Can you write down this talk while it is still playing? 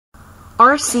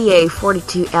RCA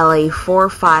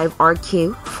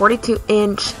 42LA45RQ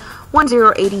 42-inch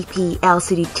 1080p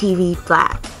LCD TV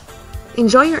Black.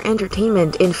 Enjoy your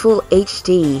entertainment in full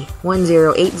HD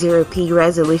 1080p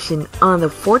resolution on the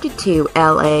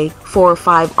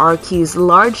 42LA45RQ's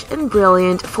large and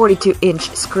brilliant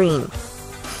 42-inch screen.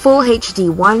 Full HD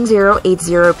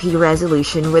 1080p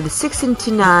resolution with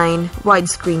 6:9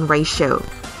 widescreen ratio.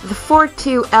 The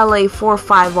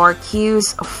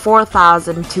 42LA45RQ's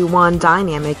 4000:1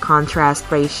 dynamic contrast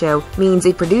ratio means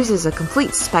it produces a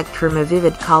complete spectrum of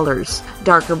vivid colors,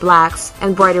 darker blacks,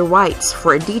 and brighter whites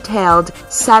for a detailed,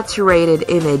 saturated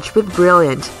image with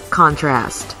brilliant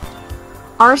contrast.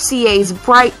 RCA's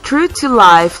bright,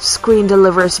 true-to-life screen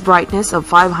delivers brightness of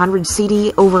 500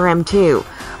 CD/M2,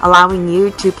 allowing you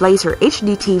to place your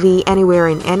HDTV anywhere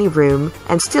in any room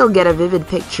and still get a vivid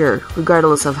picture,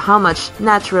 regardless of how much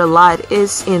natural light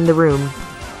is in the room.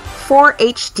 4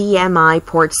 HDMI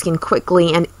ports can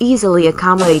quickly and easily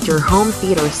accommodate your home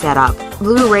theater setup,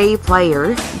 Blu-ray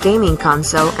player, gaming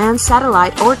console, and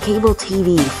satellite or cable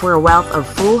TV for a wealth of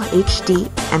full HD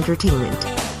entertainment.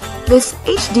 This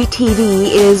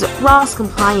HDTV is ROS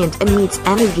compliant and meets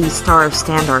Energy Star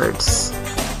standards.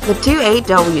 The two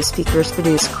 8W speakers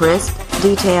produce crisp,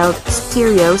 detailed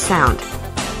stereo sound.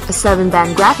 A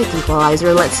 7-band graphic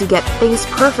equalizer lets you get things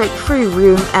perfect for your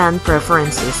room and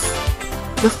preferences.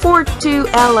 The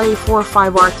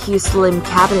 42LA45RQ slim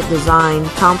cabinet design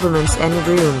complements any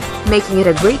room, making it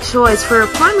a great choice for a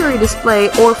primary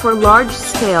display or for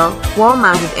large-scale,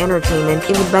 wall-mounted entertainment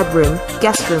in the bedroom,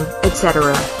 guest room,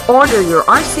 etc. Order your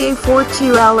RCA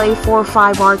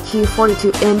 42LA45RQ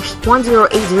 42-inch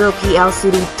 1080p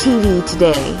LCD TV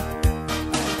today.